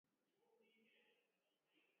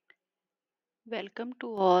Welcome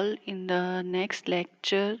to all in the next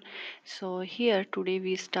lecture. So here today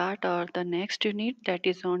we start our the next unit that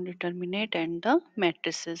is on determinant and the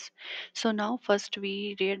matrices. So now first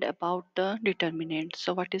we read about the determinant.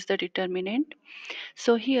 So what is the determinant?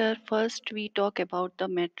 So here first we talk about the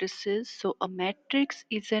matrices. So a matrix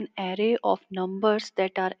is an array of numbers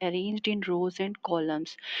that are arranged in rows and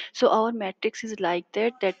columns. So our matrix is like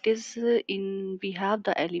that. That is in we have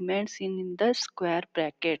the elements in the square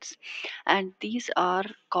brackets, and these are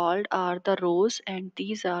the rows and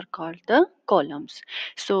these are called the columns.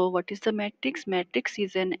 So what is the matrix? Matrix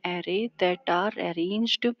is an array that are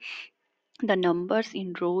arranged the numbers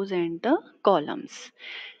in rows and the columns.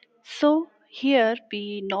 So here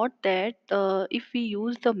we note that if we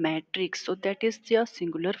use the matrix, so that is the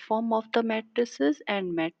singular form of the matrices,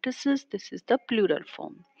 and matrices this is the plural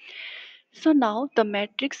form. So now the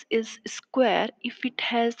matrix is square if it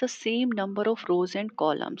has the same number of rows and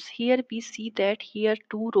columns. Here we see that here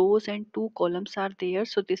two rows and two columns are there,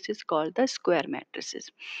 so this is called the square matrices.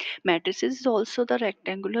 Matrices is also the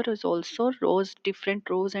rectangular is also rows, different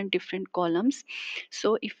rows and different columns.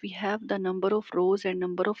 So if we have the number of rows and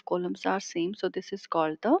number of columns are same, so this is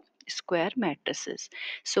called the square matrices.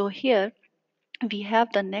 So here we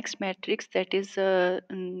have the next matrix that is here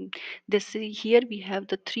we have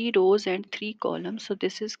the three rows and three columns, so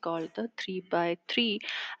this is called the 3 by 3,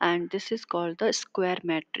 and this is called the square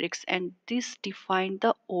matrix, and this define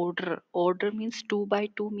the order means 2 by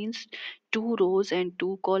 2 means two rows and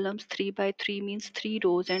two columns, 3 by 3 means three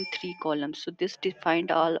rows and three columns, so this defined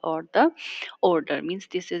all or the order means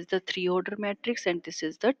this is the three order matrix and this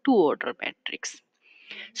is the two order matrix.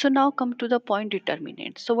 So now come to the point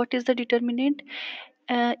determinant. So what is the determinant?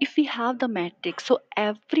 If we have the matrix, so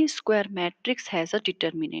every square matrix has a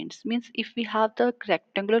determinant. Means if we have the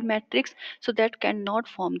rectangular matrix, so that cannot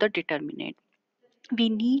form the determinant. We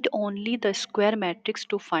need only the square matrix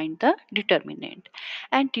to find the determinant.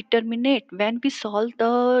 And determinant, when we solve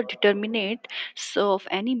the determinant so of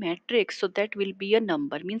any matrix, so that will be a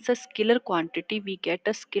number. Means a scalar quantity. We get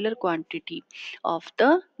a scalar quantity of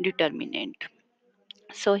the determinant.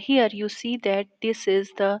 So here you see that this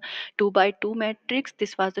is the 2 by 2 matrix.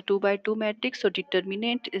 This was the 2 by 2 matrix, so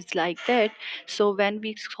determinant is like that. So when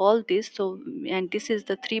we solve this, so and this is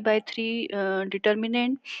the 3 by 3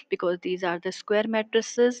 determinant, because these are the square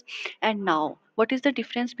matrices. And now what is the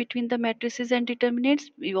difference between the matrices and determinants?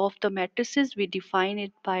 Of the matrices we define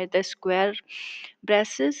it by the square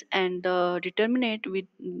braces, and the determinant we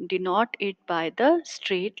denote it by the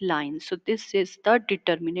straight line. So this is the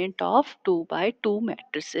determinant of 2 by 2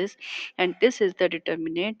 matrices, and this is the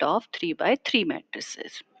determinant of 3 by 3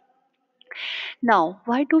 matrices. Now,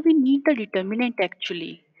 why do we need the determinant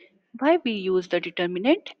actually? Why we use the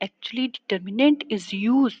determinant? Actually, determinant is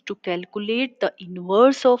used to calculate the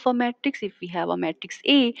inverse of a matrix. If we have a matrix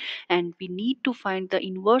A and we need to find the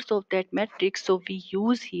inverse of that matrix, so we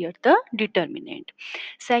use here the determinant.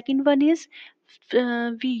 Second one is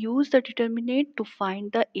we use the determinant to find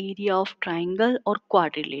the area of triangle or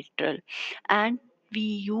quadrilateral, and we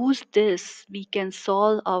use this we can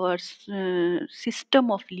solve our system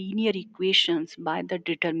of linear equations by the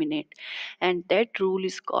determinant, and that rule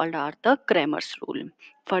is called are the Cramer's rule.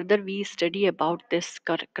 Further we study about this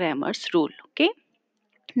Cramer's rule. Okay,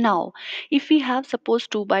 now if we have suppose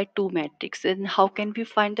 2 by 2 matrix, then how can we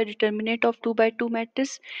find the determinant of 2 by 2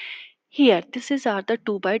 matrix? Here, this is are the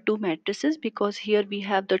 2 by 2 matrices, because here we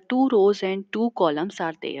have the two rows and two columns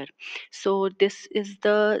are there. So this is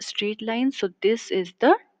the straight line. So this is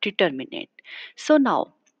the determinant. So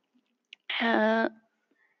now uh,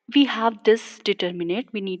 we have this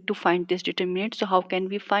determinant. We need to find this determinant. So how can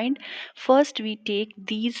we find? First, we take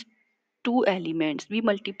these two elements, we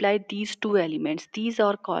multiply these two elements, these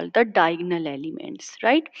are called the diagonal elements,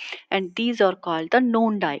 right? And these are called the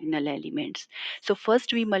non-diagonal elements. So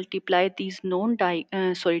first we multiply these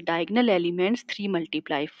diagonal elements, 3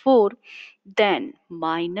 multiply 4, then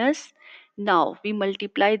minus, now we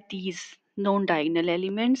multiply these non-diagonal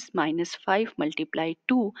elements, minus 5 multiply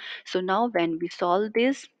 2. So now when we solve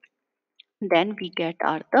this, then we get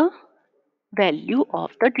are the value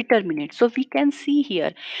of the determinant. So we can see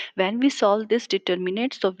here when we solve this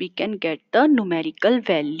determinant, so we can get the numerical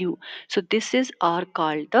value. So this is our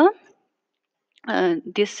called the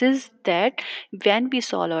this is that when we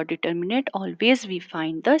solve our determinant, always we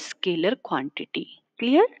find the scalar quantity.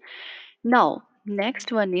 Clear? Now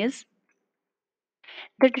next one is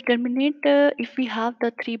the determinant. If we have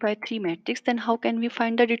the 3 by 3 matrix, then how can we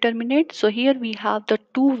find the determinant? So here we have the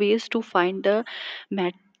two ways to find the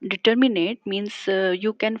determinate means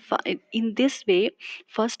you can find in this way.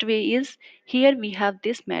 First way is, here we have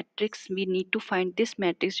this matrix, we need to find this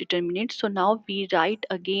matrix determinant. So now we write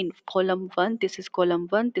again column 1, this is column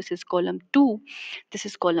 1, this is column 2, this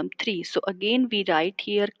is column 3. So again we write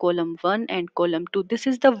here column 1 and column 2. This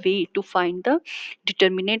is the way to find the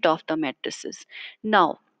determinant of the matrices.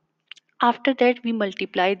 Now after that we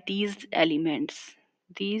multiply these elements,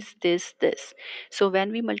 these, this. So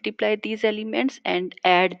when we multiply these elements and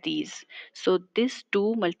add these, so this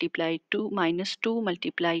 2 multiply 2 minus 2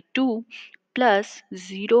 multiply 2 plus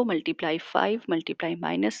 0 multiply 5 multiply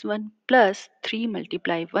minus 1 plus 3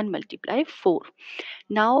 multiply 1 multiply 4.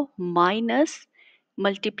 Now minus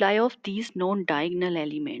multiply of these non-diagonal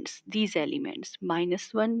elements, these elements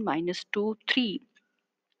minus 1 minus 2 3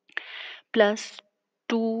 plus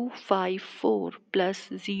 2 5 4 plus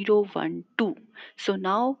 0 1 2. So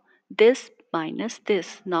now this minus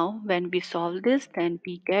this. Now when we solve this, then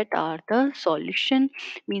we get our the solution,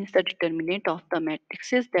 means the determinant of the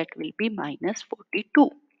matrices, that will be minus 42.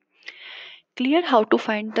 Clear how to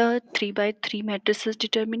find the 3 by 3 matrices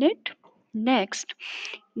determinant? Next,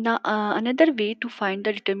 now another way to find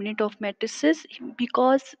the determinant of matrices,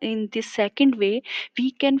 because in this second way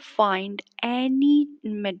we can find any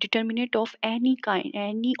determinant of any kind,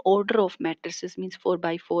 any order of matrices, means 4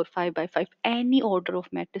 by 4, 5 by 5, any order of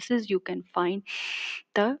matrices you can find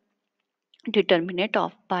the determinant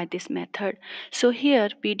of by this method. So here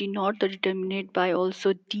we denote the determinant by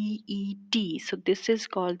also det. So this is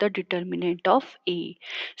called the determinant of A.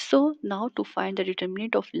 So now to find the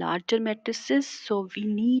determinant of larger matrices, so we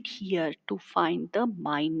need here to find the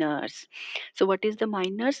minors. So what is the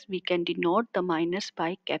minors? We can denote the minors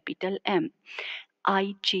by capital M.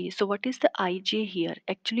 Ij. So what is the Ij here?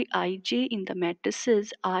 Actually Ij in the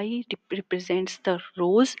matrices, I represents the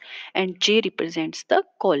rows and J represents the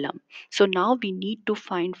column. So now we need to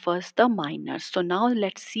find first the minors. So now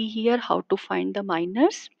let's see here how to find the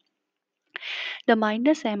minors. The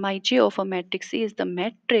minus Mij of a matrix A is the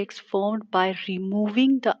matrix formed by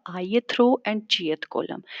removing the ith row and jth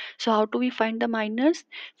column. So how do we find the minors?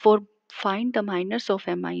 For find the minors of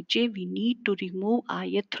Mij, we need to remove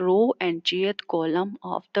ith row and jth column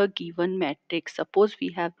of the given matrix. Suppose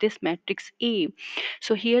we have this matrix A.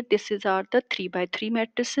 So here this is our the 3 by 3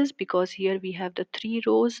 matrices, because here we have the 3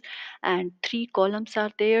 rows and 3 columns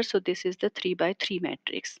are there. So this is the 3 by 3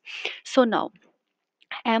 matrix. So now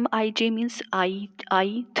Mij means I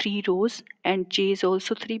 3 rows and J is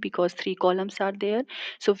also 3 because 3 columns are there.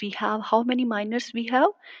 So we have how many minors we have?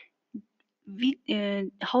 We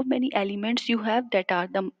how many elements you have, that are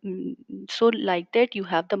the so like that you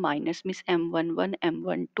have the minus, means M11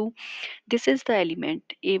 M12. This is the element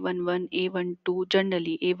A11 A12,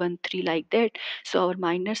 generally A13, like that. So our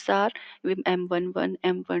minors are M11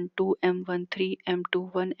 M12 M13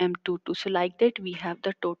 M21 M22. So like that we have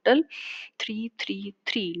the total 3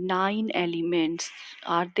 9 elements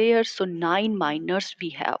are there. So 9 minors we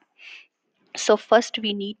have. So first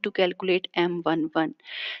we need to calculate M11.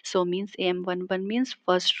 So means M11 means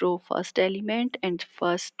first row first element and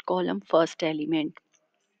first column first element.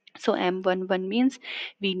 So M11 means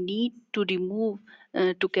we need to remove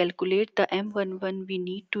to calculate the M11, we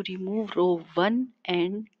need to remove row 1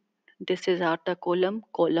 and this is our the column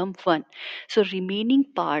 1. So remaining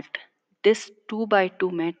part, this 2 by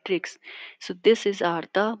 2 matrix, so this is our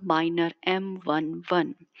the minor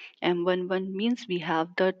M11. M11 means we have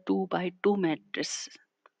the 2 by 2 matrix.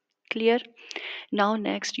 Clear? Now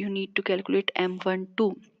next you need to calculate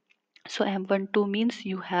M12. So M12 means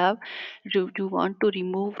you want to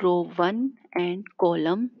remove row 1 and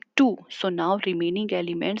column 2. So now remaining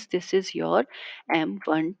elements, this is your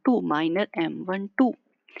M12, minor M12.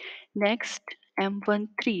 Next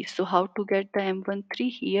M13. So how to get the M13?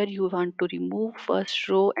 Here you want to remove first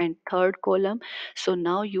row and third column. So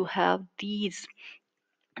now you have these.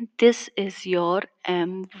 This is your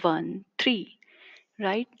M13.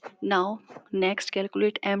 Right? Now next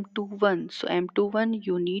calculate M21. So M21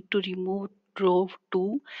 you need to remove row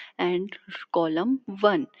 2 and column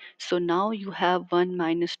 1. So now you have 1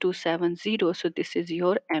 minus 2 7 0. So this is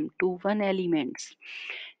your M21 elements.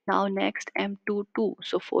 Now next M22.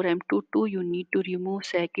 So for M22 you need to remove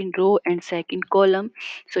second row and second column.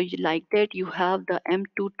 So you like that you have the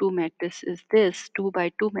M22 matrix is this 2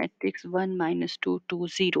 by 2 matrix 1 minus 2 2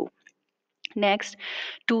 0. Next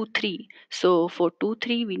 2 3. So for 2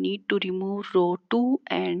 3 we need to remove row 2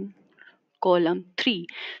 and column 3.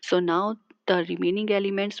 So now the remaining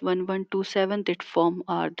elements 1 1 2 7 that form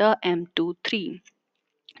are the M23.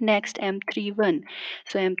 Next M31.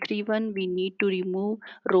 So M31 we need to remove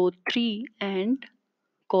row 3 and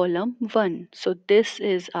column 1. So this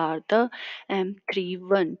is our the M3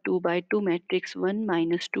 1, 2 by 2 matrix 1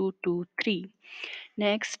 minus 2 2 3.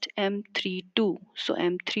 Next M3 2. So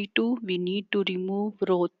M3 2 we need to remove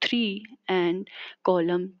row 3 and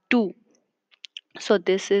column 2. So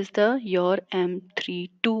this is the your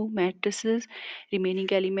M32 matrices,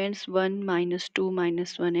 remaining elements 1 minus 2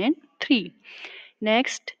 minus 1 and 3.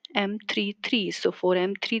 Next M33. So for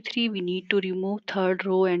M33 we need to remove third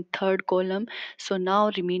row and third column. So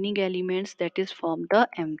now remaining elements that is from the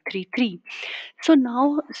M33. So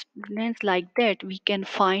now students, like that we can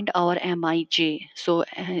find our Mij. So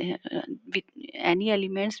with any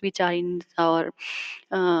elements which are in our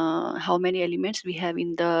how many elements we have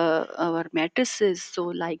in the our matrices, so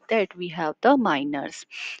like that we have the minors.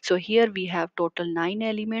 So here we have total 9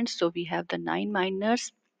 elements, so we have the 9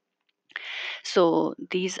 minors. So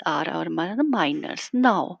these are our minors.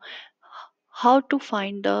 Now how to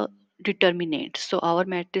find the determinant? So our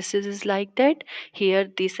matrices is like that.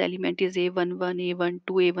 Here this element is a11,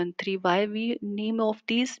 a12, a13. Why we name of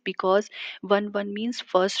these? Because 1 means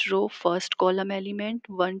first row first column element,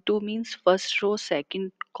 1 2 means first row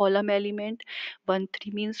second column element, 1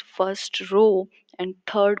 3 means first row and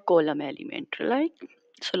third column element, right?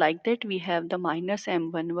 So like that we have the minus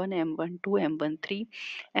m11, m12, m13,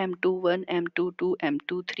 m21, m22,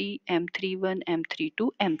 m23, m31, m32,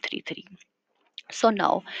 m33. So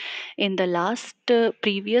now in the last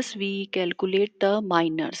previous we calculate the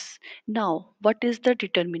minors. Now what is the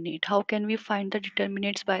determinant? How can we find the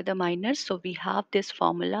determinants by the minors? So we have this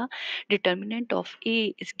formula: determinant of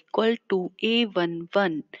A is equal to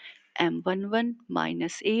A11 M11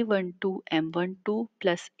 minus A12 M12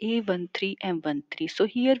 plus A13 M13. So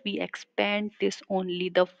here we expand this only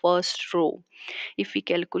the first row. If we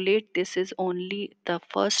calculate, this is only the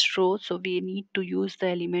first row, so we need to use the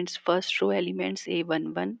elements, first row elements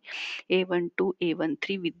a11, a12,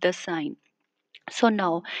 a13 with the sign. So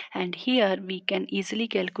now, and here we can easily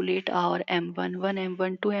calculate our M11,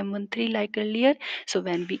 M12, M13 like earlier. So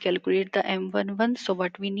when we calculate the M11, so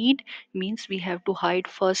what we need means we have to hide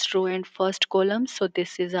first row and first column. So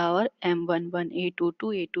this is our M11,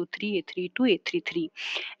 A22, A23, A32, A33.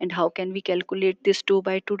 And how can we calculate this 2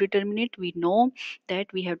 by 2 determinant? We know that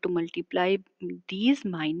we have to multiply these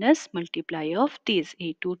minus multiply of these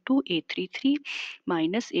A22, A33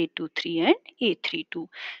 minus A23 and A32.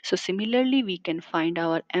 So similarly, we can find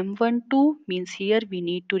our M12 means here we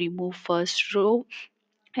need to remove first row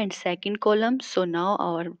and second column. So now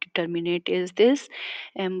our determinant is this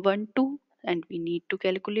M12 and we need to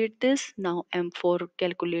calculate this. Now M4,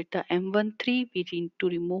 calculate the M13. We need to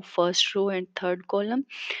remove first row and third column.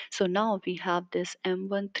 So now we have this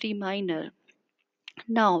M13 minor.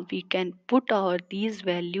 Now we can put our these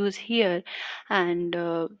values here and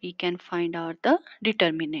we can find out the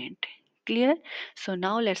determinant. Clear? So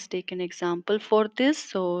now let's take an example for this.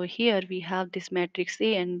 So here we have this matrix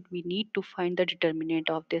A and we need to find the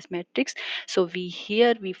determinant of this matrix. So we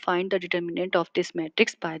find the determinant of this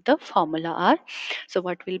matrix by the formula R. So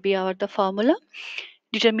what will be our the formula?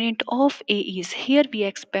 Determinant of A is, here we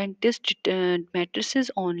expand this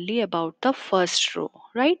matrices only about the first row,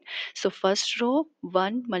 right? So first row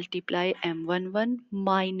 1 multiply M11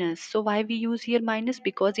 minus. So why we use here minus?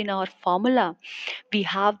 Because in our formula we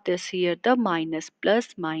have this here the minus plus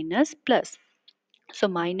minus plus. So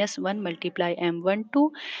minus 1 multiply M12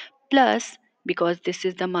 plus, because this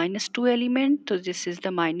is the minus 2 element, so this is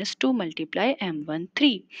the minus 2 multiply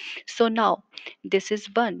M13. So now this is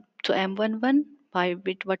 1, so M11 by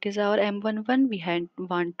bit, what is our M11? We had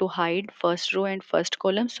want to hide first row and first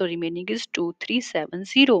column, so remaining is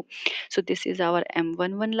 2370. So this is our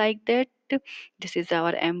M11 like that. This is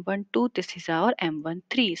our M12, this is our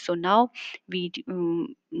M13. So now we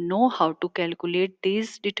know how to calculate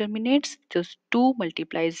these determinants. Just 2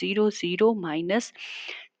 multiply 0 0 minus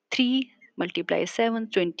 3 multiply 7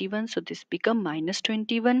 21. So this become minus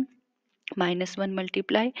 21. Minus 1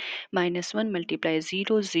 multiply minus 1 multiply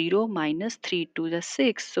 0 0 minus 3 to the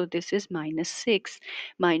 6. So this is minus 6.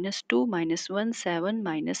 Minus 2 minus 1 7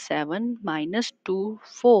 minus 7 minus 2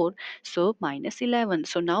 4. So minus 11.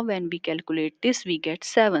 So now when we calculate this we get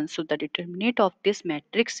 7. So the determinant of this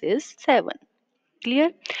matrix is 7.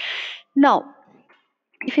 Clear? Now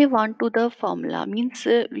if we want to the formula means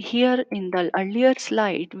here in the earlier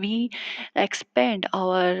slide we expand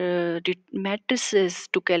our matrices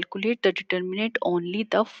to calculate the determinant only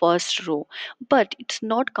the first row, but it's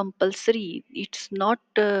not compulsory. It's not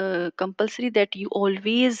compulsory that you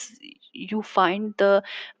always you find the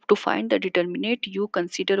to find the determinant you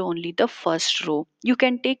consider only the first row. You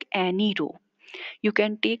can take any row, you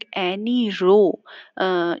can take any row,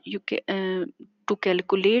 you can to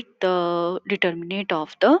calculate the determinant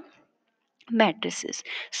of the matrices.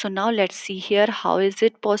 So now let's see here how is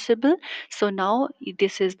it possible. So now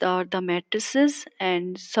this is the matrices,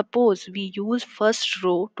 and suppose we use first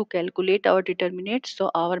row to calculate our determinant. So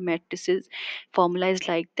our matrices formula is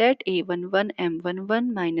like that: a11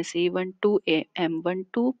 m11 minus a12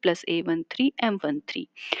 m12 plus a13 m13.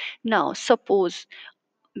 Now suppose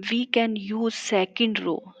we can use second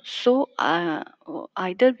row. So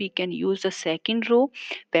either we can use the second row.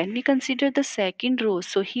 When we consider the second row,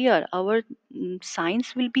 so here our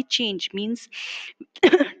signs will be changed, means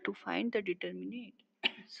to find the determinant,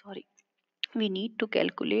 sorry, we need to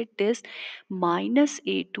calculate this minus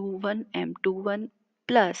a21 m21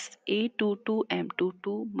 plus a22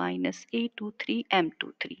 m22 minus a23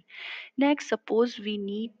 m23. Next, suppose we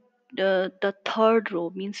need the third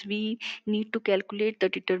row, means we need to calculate the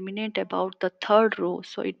determinant about the third row.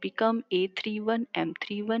 So it become a31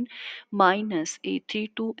 m31 minus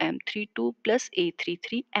a32 m32 plus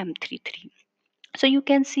a33 m33. So you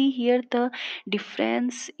can see here the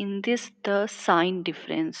difference in this, the sign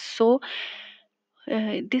difference. So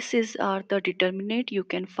this is the determinant. You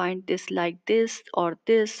can find this like this or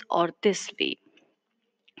this way,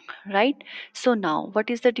 right? So now what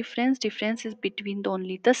is the difference is between the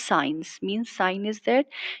only the signs. Means sign is that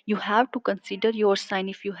you have to consider your sign.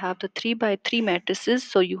 If you have the 3 by 3 matrices,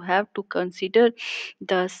 so you have to consider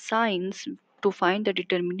the signs to find the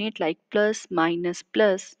determinant, like plus minus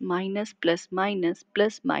plus minus plus minus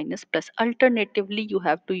plus minus plus. Alternatively you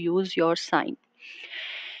have to use your sign.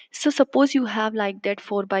 So suppose you have like that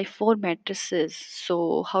 4 by 4 matrices.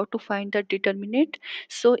 So how to find the determinant?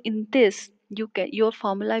 So in this you can, your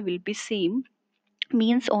formula will be same,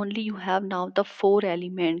 means only you have now the 4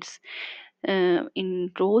 elements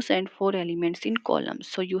in rows and 4 elements in columns.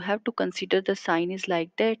 So you have to consider the sign is like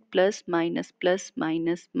that: plus minus plus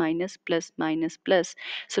minus minus plus minus plus.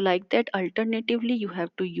 So like that, alternatively you have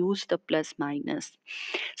to use the plus minus.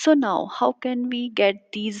 So now how can we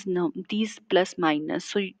get these plus minus?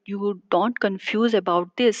 So you don't confuse about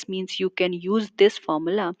this, means you can use this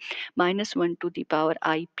formula: minus 1 to the power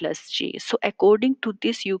I plus j. So according to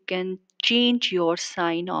this you can change your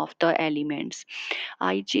sign of the elements.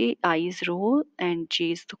 I is row and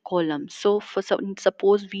j is the column. So for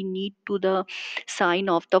suppose we need to the sign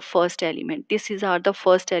of the first element. This is our the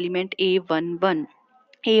first element a11.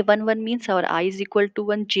 A11 means our I is equal to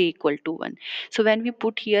 1, j equal to 1. So when we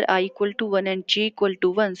put here I equal to 1 and j equal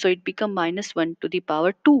to 1, so it become minus 1 to the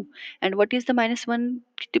power 2. And what is the minus 1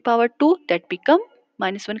 to the power 2? That become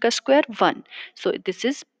minus 1 ka square 1. So this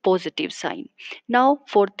is positive sign. Now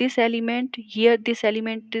for this element, here this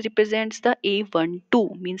element represents the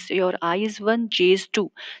A12, means your I is 1, j is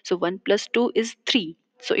 2. So 1 plus 2 is 3.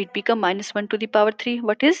 So it become minus 1 to the power 3.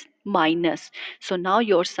 What is minus? So now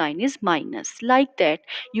your sign is minus. Like that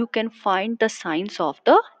you can find the signs of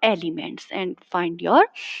the elements and find your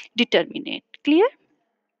determinant. Clear?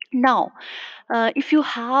 Now if you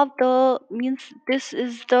have the, means this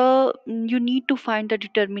is the, you need to find the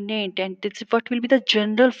determinant, and this is what will be the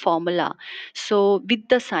general formula. So with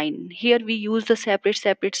the sign, here we use the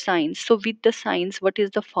separate signs. So with the signs, what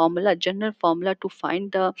is the formula, general formula to find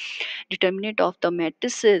the determinant of the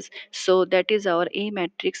matrices? So that is our A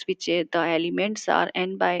matrix, which the elements are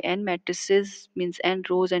n by n matrices, means n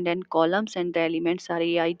rows and n columns, and the elements are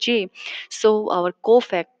aij. So our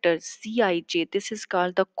cofactor cij, this is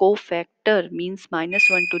called the cofactor, means minus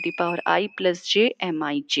 1 to the power I plus j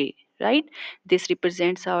mij, right? This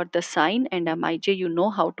represents our the sign, and mij, you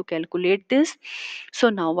know how to calculate this.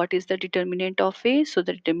 So now what is the determinant of A? So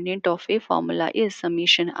the determinant of A formula is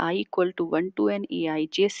summation I equal to 1 to n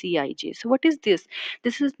aij cij. So what is this?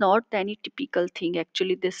 This is not any typical thing.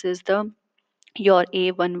 Actually this is the your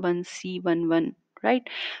A11 C11, right,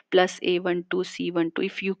 plus A12 C12.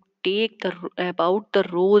 If you take the about the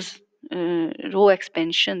rows, row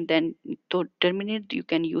expansion, then to determinate you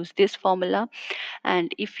can use this formula.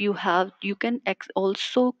 And if you have, you can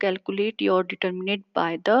also calculate your determinant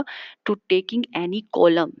by the to taking any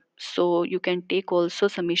column. So you can take also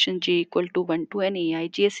summation j equal to 1 to n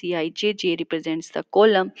aij cij. J represents the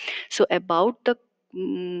column. So about the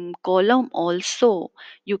column also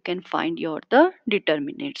you can find your the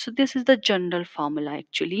determinant. So this is the general formula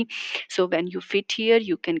actually. So when you fit here,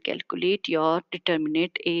 you can calculate your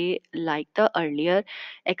determinant A like the earlier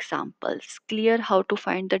examples. Clear how to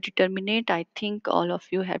find the determinant? I think all of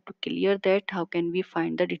you have to clear that how can we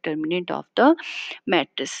find the determinant of the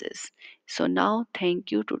matrices. So now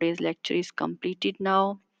thank you, today's lecture is completed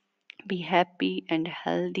now. Be happy and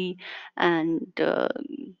healthy, and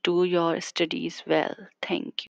do your studies well. Thank you.